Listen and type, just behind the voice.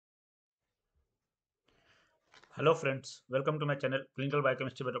Hello friends, welcome to my channel Clinical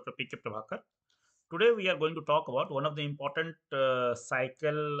Biochemistry by Dr. P.K. Prabhakar. Today we are going to talk about one of the important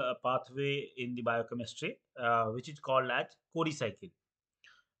cycle pathway in the biochemistry, which is called as Cori cycle.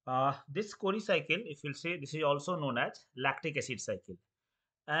 This Cori cycle, if you'll say, this is also known as lactic acid cycle.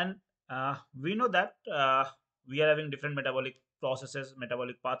 And we know that we are having different metabolic processes,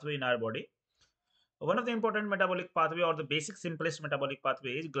 metabolic pathway in our body. One of the important metabolic pathway or the basic simplest metabolic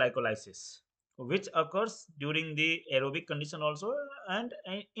pathway is glycolysis, which occurs during the aerobic condition also and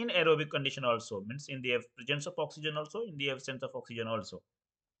in aerobic condition also, means in the presence of oxygen also, in the absence of oxygen also.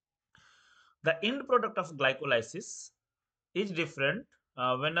 The end product of glycolysis is different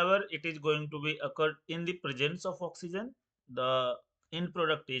whenever it is going to be occurred in the presence of oxygen. The end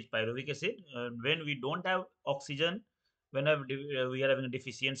product is pyruvic acid. When we don't have oxygen, whenever we are having a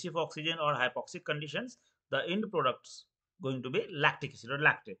deficiency of oxygen or hypoxic conditions, the end products going to be lactic acid or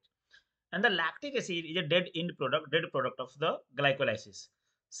lactate. And the lactic acid is a dead product of the glycolysis.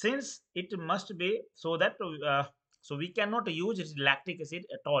 Since it must be so that so we cannot use lactic acid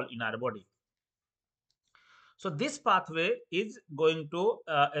at all in our body. So this pathway is going to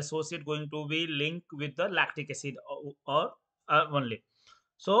going to be linked with the lactic acid or only.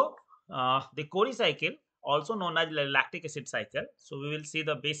 So the Cori cycle, also known as lactic acid cycle. So we will see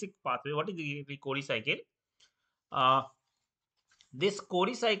the basic pathway. What is the Cori cycle? Uh, this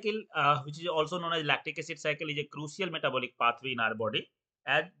Cori cycle, which is also known as lactic acid cycle, is a crucial metabolic pathway in our body,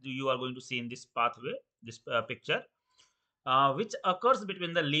 as you are going to see in this pathway, this picture, which occurs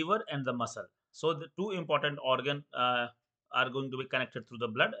between the liver and the muscle. So the two important organ are going to be connected through the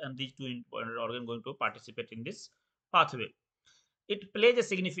blood, and these two important organ going to participate in this pathway. It plays a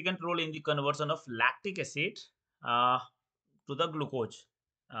significant role in the conversion of lactic acid uh, to the glucose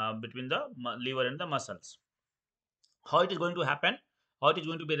between the liver and the muscles. How it is going to happen, how it is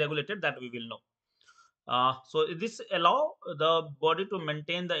going to be regulated, that we will know. So this allow the body to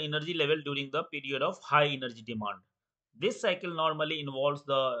maintain the energy level during the period of high energy demand. This cycle normally involves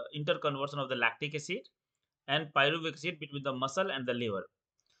the interconversion of the lactic acid and pyruvic acid between the muscle and the liver.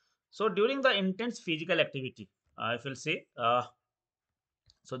 So during the intense physical activity, if you'll see,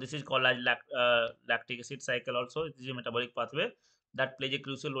 so this is called as lactic acid cycle also. It is a metabolic pathway that plays a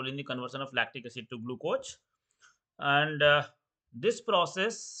crucial role in the conversion of lactic acid to glucose. And this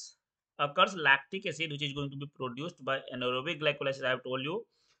process occurs lactic acid, which is going to be produced by anaerobic glycolysis. I have told you,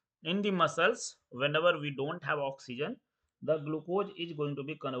 in the muscles, whenever we don't have oxygen, the glucose is going to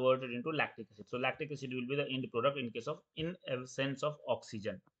be converted into lactic acid. So lactic acid will be the end product in case of in absence of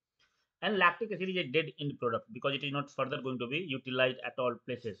oxygen. And lactic acid is a dead end product because it is not further going to be utilized at all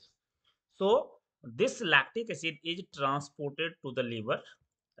places. So this lactic acid is transported to the liver.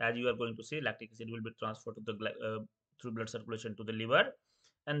 As you are going to see, lactic acid will be transferred to the through blood circulation to the liver,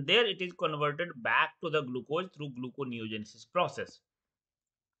 and there it is converted back to the glucose through gluconeogenesis process.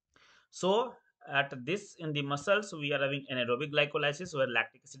 So at this, in the muscles, we are having anaerobic glycolysis where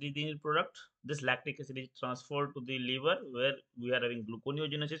lactic acid is the end product. This lactic acid is transferred to the liver where we are having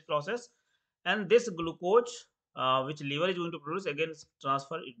gluconeogenesis process, and this glucose which liver is going to produce, again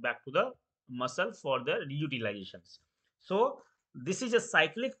transfer it back to the muscle for their reutilizations. So this is a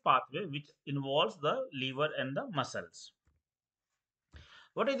cyclic pathway which involves the liver and the muscles.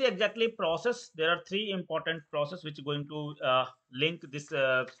 What is the exactly process? There are three important process which are going to link this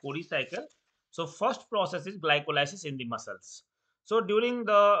Cori cycle. So first process is glycolysis in the muscles. So during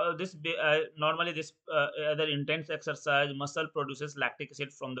the normally this either intense exercise, muscle produces lactic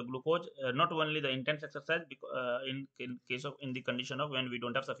acid from the glucose. Not only the intense exercise, in case of in the condition of when we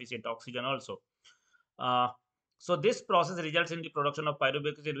don't have sufficient oxygen also. Uh, so this process results in the production of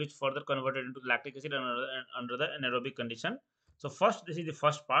pyruvic acid, which further converted into lactic acid under the anaerobic condition. So first, this is the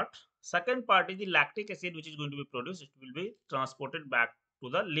first part. Second part is the lactic acid, which is going to be produced. It will be transported back to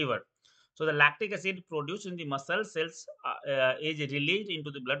the liver. So the lactic acid produced in the muscle cells is released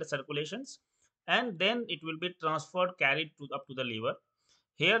into the blood circulations, and then it will be transferred, carried up to the liver.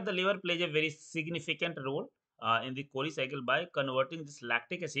 Here, the liver plays a very significant role in the Cori cycle by converting this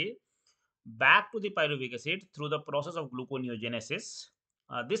lactic acid back to the pyruvic acid through the process of gluconeogenesis.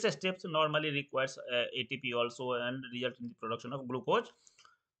 This steps normally requires ATP also and result in the production of glucose.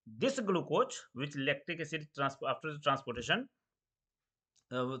 This glucose, which lactic acid after the transportation,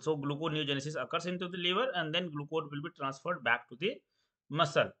 so gluconeogenesis occurs into the liver, and then glucose will be transferred back to the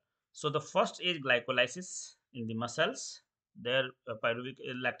muscle. So the first is glycolysis in the muscles. There, pyruvic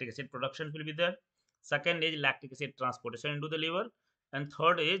lactic acid production will be there. Second is lactic acid transportation into the liver, and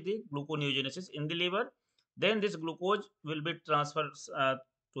third is the gluconeogenesis in the liver. Then this glucose will be transferred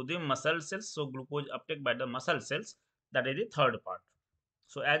to the muscle cells. So glucose uptake by the muscle cells. That is the third part.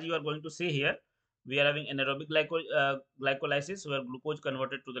 So as you are going to see here, We are having anaerobic glycolysis, where glucose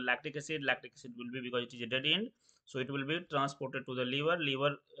converted to the lactic acid. Lactic acid will be, because it is a dead end, so it will be transported to the liver.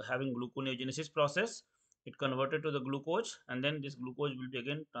 Liver having gluconeogenesis process, it converted to the glucose, and then this glucose will be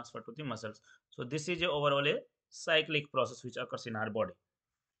again transferred to the muscles. So this is a overall a cyclic process which occurs in our body.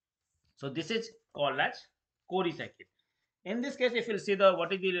 So this is called as Cori cycle. In this case, if you see the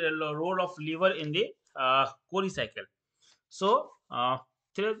what is the role of liver in the Cori cycle. So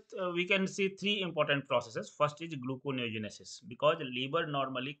we can see three important processes. First is gluconeogenesis, because liver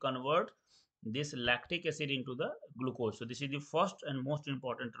normally convert this lactic acid into the glucose. So this is the first and most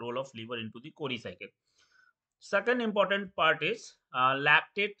important role of liver into the Cori cycle. Second important part is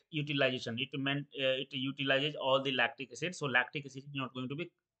lactate utilization. It utilizes all the lactic acid. So lactic acid is not going to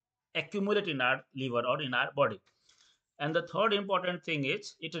be accumulate in our liver or in our body. And the third important thing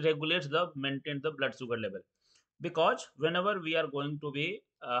is it regulates the maintain the blood sugar level, because whenever we are going to be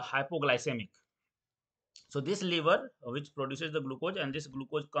hypoglycemic, so this liver which produces the glucose, and this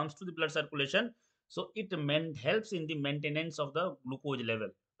glucose comes to the blood circulation, so it helps in the maintenance of the glucose level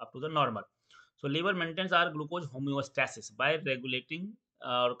up to the normal. So liver maintains our glucose homeostasis by regulating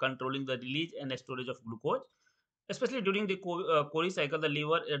or controlling the release and storage of glucose. Especially during the Cori cycle, the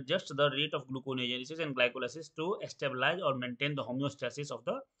liver adjusts the rate of gluconeogenesis and glycolysis to stabilize or maintain the homeostasis of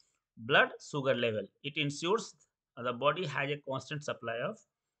the blood sugar level. It ensures the body has a constant supply of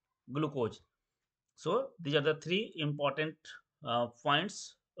glucose. So these are the three important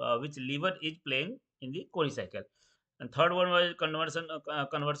points which liver is playing in the Cori cycle. And third one was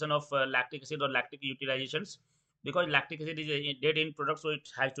conversion of lactic acid or lactic utilizations, because lactic acid is a dead end product, so it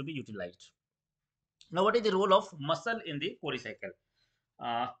has to be utilized. Now, what is the role of muscle in the Cori cycle?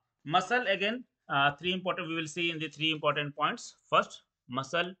 Uh, Muscle again, three important we will see in the three important points. First,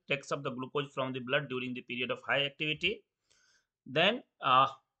 muscle takes up the glucose from the blood during the period of high activity. Then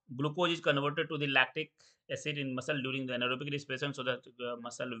glucose is converted to the lactic acid in muscle during the anaerobic respiration, so that the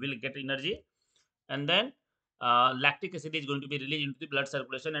muscle will get energy. And then lactic acid is going to be released into the blood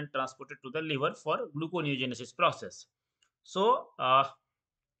circulation and transported to the liver for gluconeogenesis process. So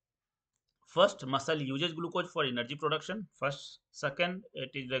first, muscle uses glucose for energy production. First, second,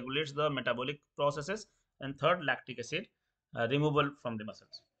 it regulates the metabolic processes, and third, lactic acid removal from the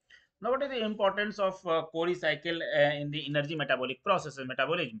muscles. Now, what is the importance of Cori cycle in the energy metabolic process and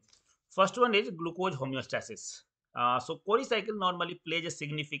metabolism? First one is glucose homeostasis. So, Cori cycle normally plays a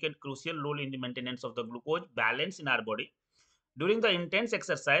significant, crucial role in the maintenance of the glucose balance in our body. During the intense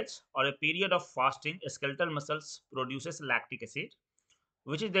exercise or a period of fasting, skeletal muscles produces lactic acid,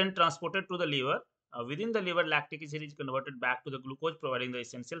 which is then transported to the liver. Within the liver, lactic acid is converted back to the glucose, providing the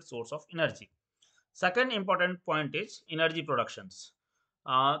essential source of energy. Second important point is energy productions.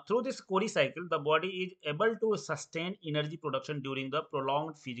 Through this Cori cycle, the body is able to sustain energy production during the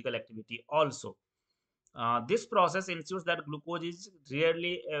prolonged physical activity also. This process ensures that glucose is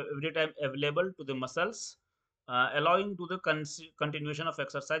rarely every time available to the muscles, allowing to the continuation of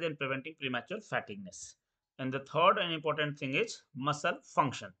exercise and preventing premature fatigueness. And the third and important thing is muscle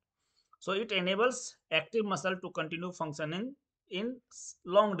function. So it enables active muscle to continue functioning in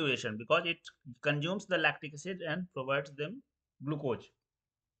long duration, because it consumes the lactic acid and provides them glucose.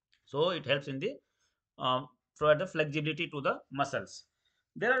 So it helps in the um, provide the flexibility to the muscles.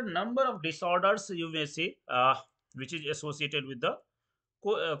 There are a number of disorders you may see which is associated with the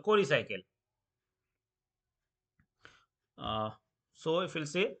Cori cycle. Uh, so if you'll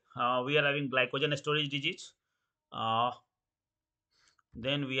see, we are having glycogen storage disease. Uh,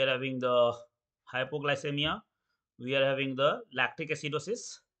 then we are having the hypoglycemia. We are having the lactic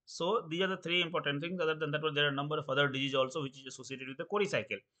acidosis. So these are the three important things. Other than that, there are a number of other diseases also which is associated with the Cori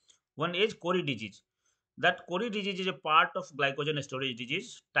cycle. One is Cori disease. That Cori disease is a part of glycogen storage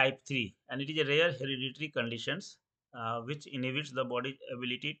disease type 3, and it is a rare hereditary conditions which inhibits the body's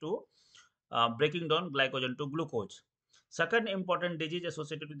ability to breaking down glycogen to glucose. Second important disease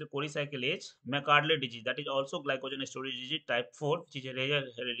associated with the Cori cycle is McArdle disease. That is also glycogen storage disease type 4, which is a rare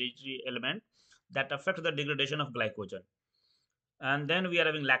hereditary element that affects the degradation of glycogen. And then we are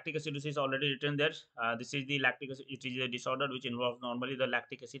having lactic acidosis already written there. This is the lactic acid. It is a disorder which involves normally the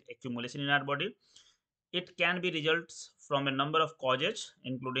lactic acid accumulation in our body. It can be results from a number of causes,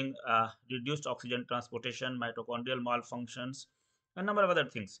 including reduced oxygen transportation, mitochondrial malfunctions, a number of other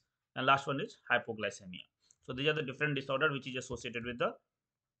things. And last one is hypoglycemia. So these are the different disorder which is associated with the.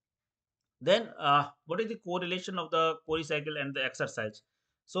 Then what is the correlation of the Cori cycle and the exercise?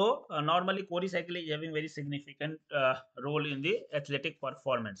 So normally Cori cycle is having very significant role in the athletic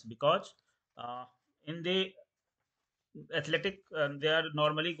performance, because in the athletic they are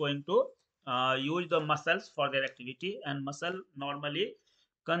normally going to use the muscles for their activity, and muscle normally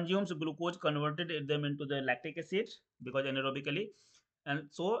consumes glucose, converted them into the lactic acid because anaerobically. And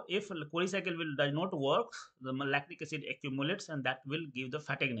so if Cori cycle will does not work, the lactic acid accumulates and that will give the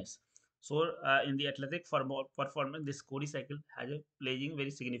fatigueness. So in the athletic performance, this Cori cycle has a playing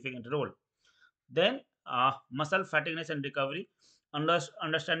very significant role. Then muscle fatigueness and recovery.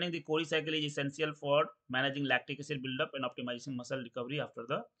 Understanding the Cori cycle is essential for managing lactic acid buildup and optimizing muscle recovery after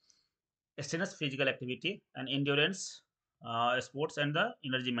the strenuous physical activity and endurance sports and the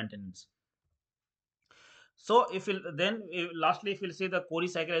energy maintenance. So if we'll, then lastly, if we'll see the Cori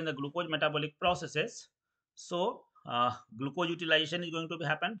cycle and the glucose metabolic processes, so glucose utilization is going to be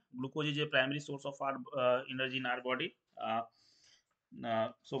happen. Glucose is a primary source of our energy in our body.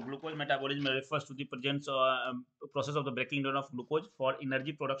 So glucose metabolism refers to the presence process of the breaking down of glucose for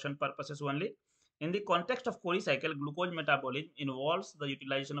energy production purposes only. In the context of Cori cycle, glucose metabolism involves the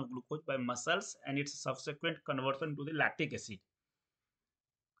utilization of glucose by muscles and its subsequent conversion to the lactic acid,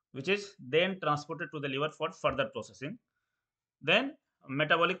 which is then transported to the liver for further processing. Then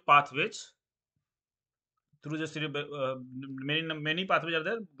metabolic pathways through the many pathways are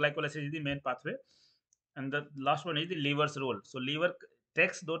there. Glycolysis is the main pathway, and the last one is the liver's role. So liver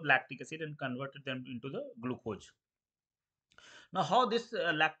takes those lactic acid and converted them into the glucose. Now, how this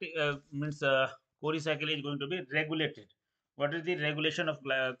lactic means Cori cycle is going to be regulated? What is the regulation of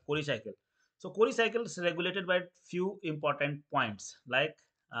Cori cycle? So Cori cycle is regulated by few important points. Like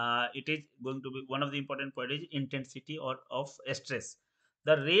it is going to be one of the important point is intensity or of stress.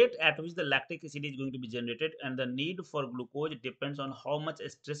 The rate at which the lactic acid is going to be generated and the need for glucose depends on how much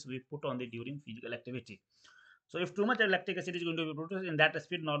stress we put on the during physical activity. So if too much lactic acid is going to be produced in that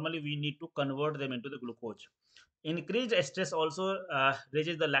speed, normally we need to convert them into the glucose. Increased stress also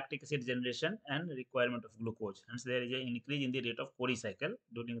raises the lactic acid generation and requirement of glucose. Hence, there is an increase in the rate of Cori cycle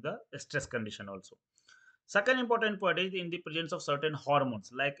during the stress condition also. Second important point is in the presence of certain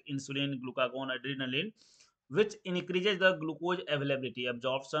hormones like insulin, glucagon, adrenaline, which increases the glucose availability.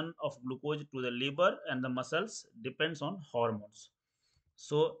 Absorption of glucose to the liver and the muscles depends on hormones.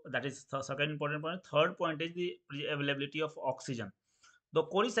 So that is the second important point. Third point is the availability of oxygen. The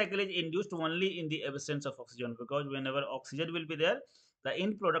Cori cycle is induced only in the absence of oxygen because whenever oxygen will be there, the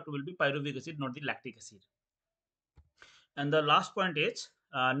end product will be pyruvic acid, not the lactic acid. And the last point is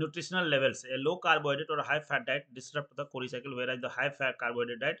nutritional levels. A low carbohydrate or a high fat diet disrupt the Cori cycle, whereas the high fat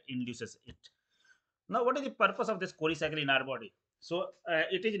carbohydrate diet induces it. Now, what is the purpose of this Cori cycle in our body? So,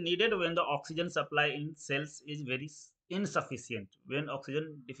 it is needed when the oxygen supply in cells is very insufficient. When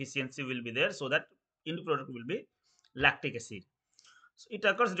oxygen deficiency will be there, so that end product will be lactic acid. So it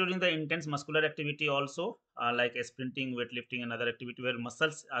occurs during the intense muscular activity also, like sprinting, weightlifting, and other activity where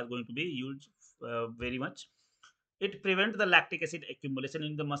muscles are going to be used very much. It prevents the lactic acid accumulation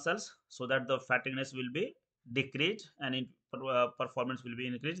in the muscles so that the fattiness will be decreased and performance will be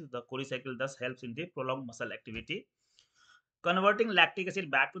increased. The Cori cycle thus helps in the prolonged muscle activity. Converting lactic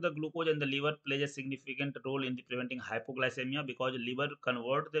acid back to the glucose in the liver plays a significant role in the preventing hypoglycemia because liver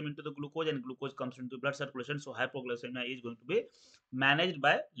convert them into the glucose and glucose comes into blood circulation. So hypoglycemia is going to be managed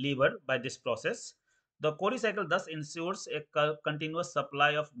by liver by this process. The Cori cycle thus ensures a continuous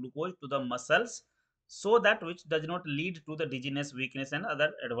supply of glucose to the muscles so that which does not lead to the dizziness, weakness and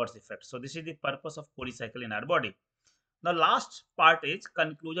other adverse effects. So this is the purpose of Cori cycle in our body. The last part is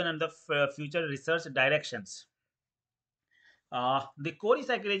conclusion and the future research directions. The Cori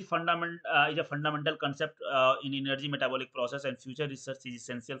cycle is a fundamental concept in energy metabolic process, and future research is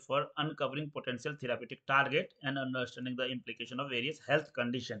essential for uncovering potential therapeutic target and understanding the implication of various health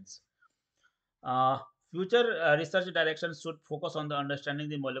conditions. Uh, Future research directions should focus on the understanding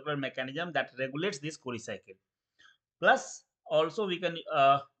the molecular mechanism that regulates this Cori cycle. Plus, also we can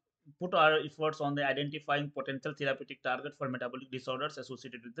put our efforts on the identifying potential therapeutic target for metabolic disorders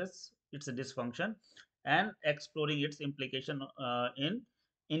associated with this its dysfunction and exploring its implication in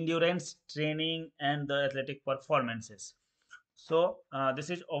endurance training and the athletic performances. So this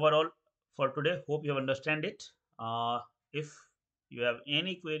is overall for today. Hope you have understand it. If you have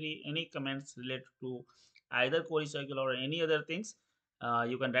any query, any comments related to either Cori cycle or any other things,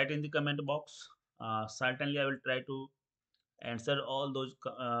 you can write in the comment box. Certainly, I will try to answer all those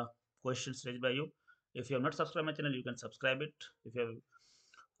questions raised by you. If you have not subscribed my channel, you can subscribe it. If you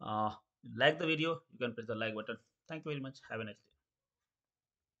have liked the video, you can press the like button. Thank you very much. Have a nice day.